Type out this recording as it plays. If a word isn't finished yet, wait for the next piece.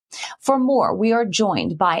For more, we are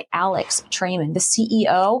joined by Alex Trayman, the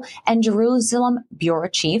CEO and Jerusalem Bureau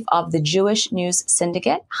Chief of the Jewish News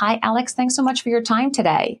Syndicate. Hi, Alex. Thanks so much for your time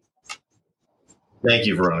today. Thank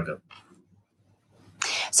you, Veronica.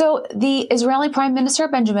 So the Israeli Prime Minister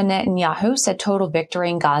Benjamin Netanyahu said total victory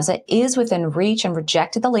in Gaza is within reach and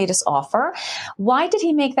rejected the latest offer. Why did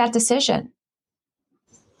he make that decision?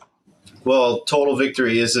 Well, total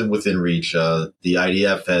victory isn't within reach. The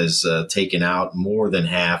IDF has taken out more than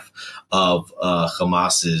half of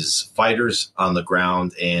Hamas's fighters on the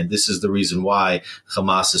ground. And this is the reason why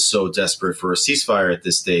Hamas is so desperate for a ceasefire at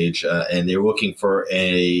this stage. And they're looking for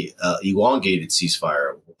a elongated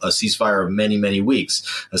ceasefire, a ceasefire of many, many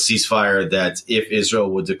weeks, a ceasefire that if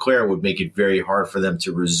Israel would declare would make it very hard for them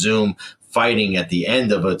to resume fighting at the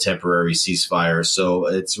end of a temporary ceasefire. So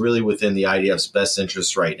it's really within the IDF's best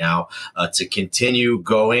interest right now to continue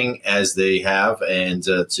going as they have and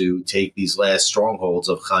to take these last strongholds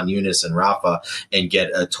of Khan Yunis and Rafah and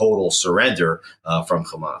get a total surrender from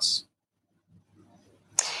Hamas.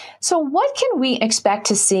 So what can we expect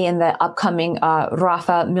to see in the upcoming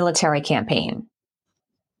Rafah military campaign?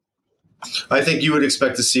 I think you would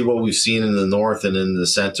expect to see what we've seen in the north and in the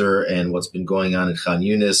center and what's been going on in Khan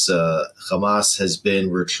Yunis. Hamas has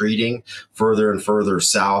been retreating further and further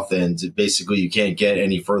south, and basically you can't get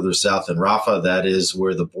any further south than Rafah. That is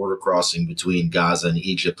where the border crossing between Gaza and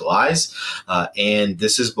Egypt lies. And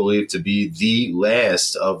this is believed to be the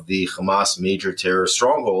last of the Hamas major terror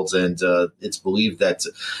strongholds. And it's believed that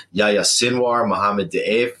Yahya Sinwar, Mohammed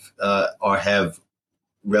Deif have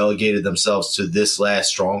relegated themselves to this last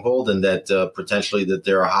stronghold, and that potentially that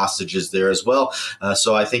there are hostages there as well.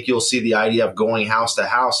 So I think you'll see the IDF going house to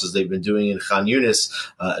house as they've been doing in Khan Yunis,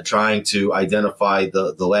 trying to identify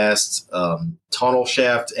the last tunnel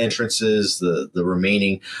shaft entrances, the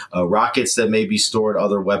remaining rockets that may be stored,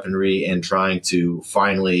 other weaponry, and trying to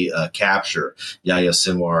finally capture Yahya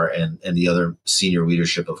Sinwar and the other senior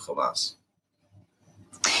leadership of Hamas.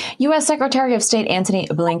 U.S. Secretary of State Antony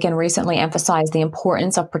Blinken recently emphasized the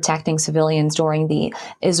importance of protecting civilians during the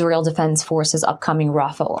Israel Defense Forces' upcoming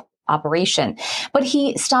Rafah operation. But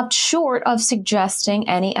he stopped short of suggesting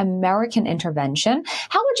any American intervention.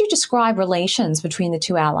 How would you describe relations between the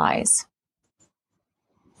two allies?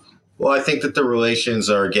 Well, I think that the relations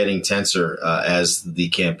are getting tenser as the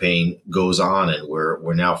campaign goes on, and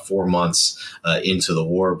we're now 4 months into the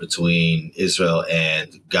war between Israel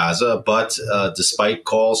and Gaza. But despite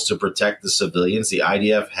calls to protect the civilians, the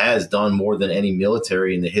IDF has done more than any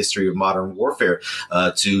military in the history of modern warfare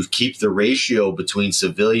to keep the ratio between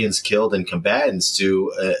civilians killed and combatants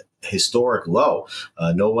to historic low.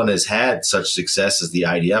 No one has had such success as the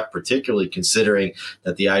IDF, particularly considering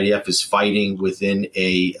that the IDF is fighting within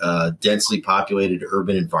a densely populated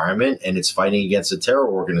urban environment, and it's fighting against a terror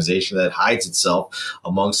organization that hides itself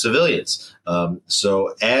among civilians.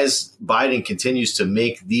 So as Biden continues to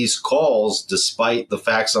make these calls, despite the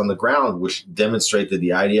facts on the ground, which demonstrate that the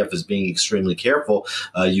IDF is being extremely careful,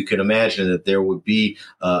 you can imagine that there would be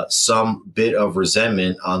some bit of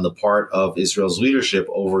resentment on the part of Israel's leadership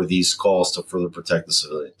over these calls to further protect the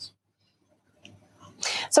civilians.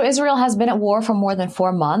 So Israel has been at war for more than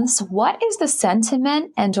 4 months. What is the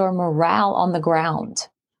sentiment and or morale on the ground?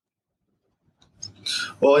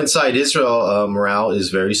 Well, inside Israel, morale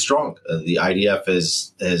is very strong. The IDF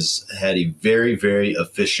has had a very, very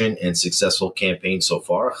efficient and successful campaign so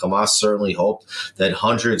far. Hamas certainly hoped that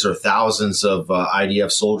hundreds or thousands of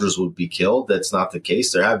IDF soldiers would be killed. That's not the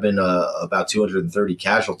case. There have been about 230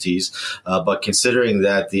 casualties, but considering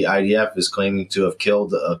that the IDF is claiming to have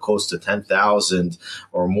killed close to 10,000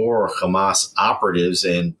 or more Hamas operatives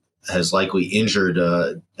and has likely injured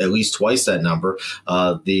at least twice that number.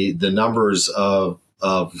 The numbers of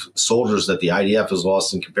soldiers that the IDF has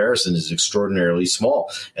lost in comparison is extraordinarily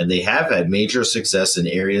small. And they have had major success in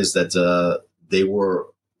areas that they were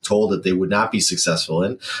told that they would not be successful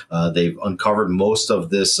in. They've uncovered most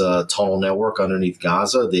of this tunnel network underneath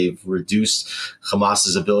Gaza. They've reduced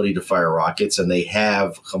Hamas's ability to fire rockets, and they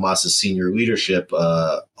have Hamas's senior leadership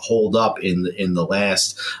holed up in the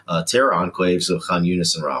last terror enclaves of Khan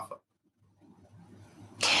Yunis and Rafah.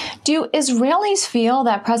 Do Israelis feel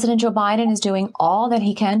that President Joe Biden is doing all that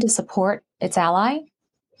he can to support its ally?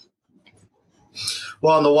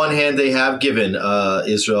 Well, on the one hand, they have given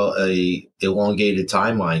Israel a elongated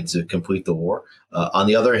timeline to complete the war. On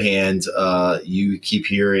the other hand, you keep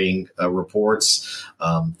hearing reports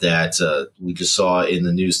that we just saw in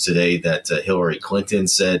the news today that Hillary Clinton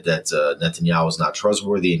said that Netanyahu is not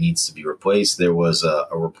trustworthy and needs to be replaced. There was a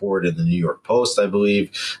report in the New York Post, I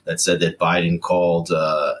believe, that said that Biden called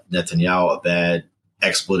Netanyahu a bad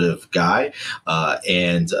expletive guy.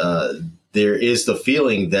 there is the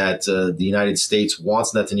feeling that the United States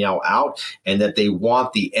wants Netanyahu out and that they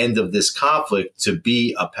want the end of this conflict to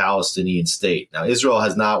be a Palestinian state. Now, Israel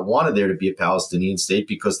has not wanted there to be a Palestinian state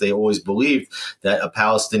because they always believed that a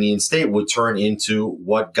Palestinian state would turn into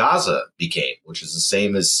what Gaza became, which is the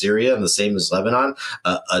same as Syria and the same as Lebanon,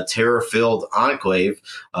 a terror-filled enclave.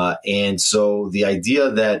 And so the idea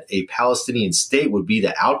that a Palestinian state would be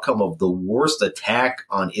the outcome of the worst attack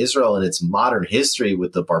on Israel in its modern history,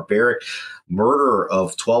 with the barbaric murder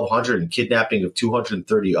of 1,200 and kidnapping of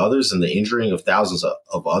 230 others and the injuring of thousands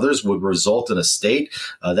of others, would result in a state.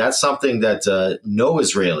 That's something that no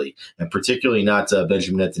Israeli, and particularly not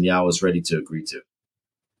Benjamin Netanyahu, is ready to agree to.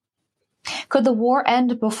 Could the war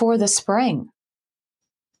end before the spring?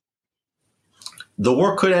 The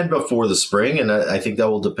war could end before the spring, and I think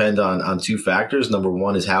that will depend on two factors. Number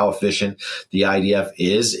one is how efficient the IDF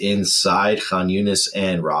is inside Khan Yunis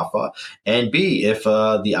and Rafah, and B, if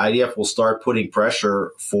the IDF will start putting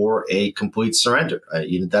pressure for a complete surrender.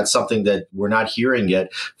 That's something that we're not hearing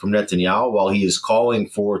yet from Netanyahu. While he is calling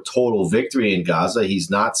for total victory in Gaza,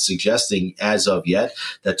 he's not suggesting as of yet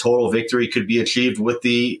that total victory could be achieved with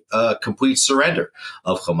the complete surrender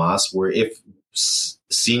of Hamas, where if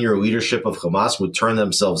senior leadership of Hamas would turn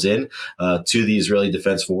themselves in to the Israeli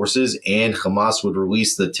Defense Forces, and Hamas would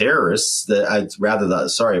release the terrorists, if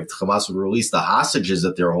Hamas would release the hostages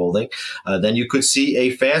that they're holding, then you could see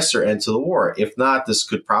a faster end to the war. If not, this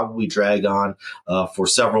could probably drag on for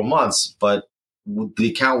several months, but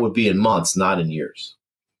the count would be in months, not in years.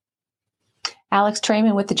 Alex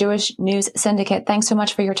Traiman with the Jewish News Syndicate, thanks so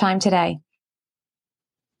much for your time today.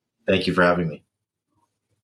 Thank you for having me.